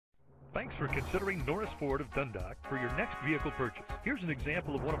Thanks for considering Norris Ford of Dundalk for your next vehicle purchase. Here's an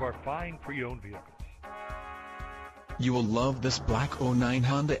example of one of our fine pre-owned vehicles. You will love this black '09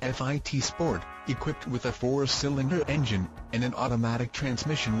 Honda Fit Sport, equipped with a 4-cylinder engine and an automatic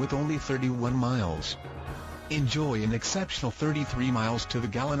transmission with only 31 miles. Enjoy an exceptional 33 miles to the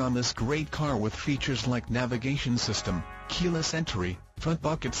gallon on this great car with features like navigation system, keyless entry, front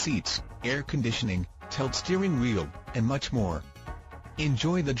bucket seats, air conditioning, tilt steering wheel, and much more.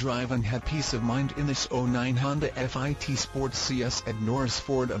 Enjoy the drive and have peace of mind in this '09 Honda Fit Sport. See us at Norris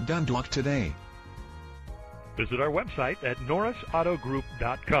Ford of Dundalk today. Visit our website at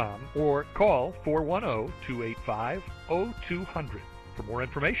norrisautogroup.com or call 410-285-0200 for more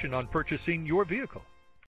information on purchasing your vehicle.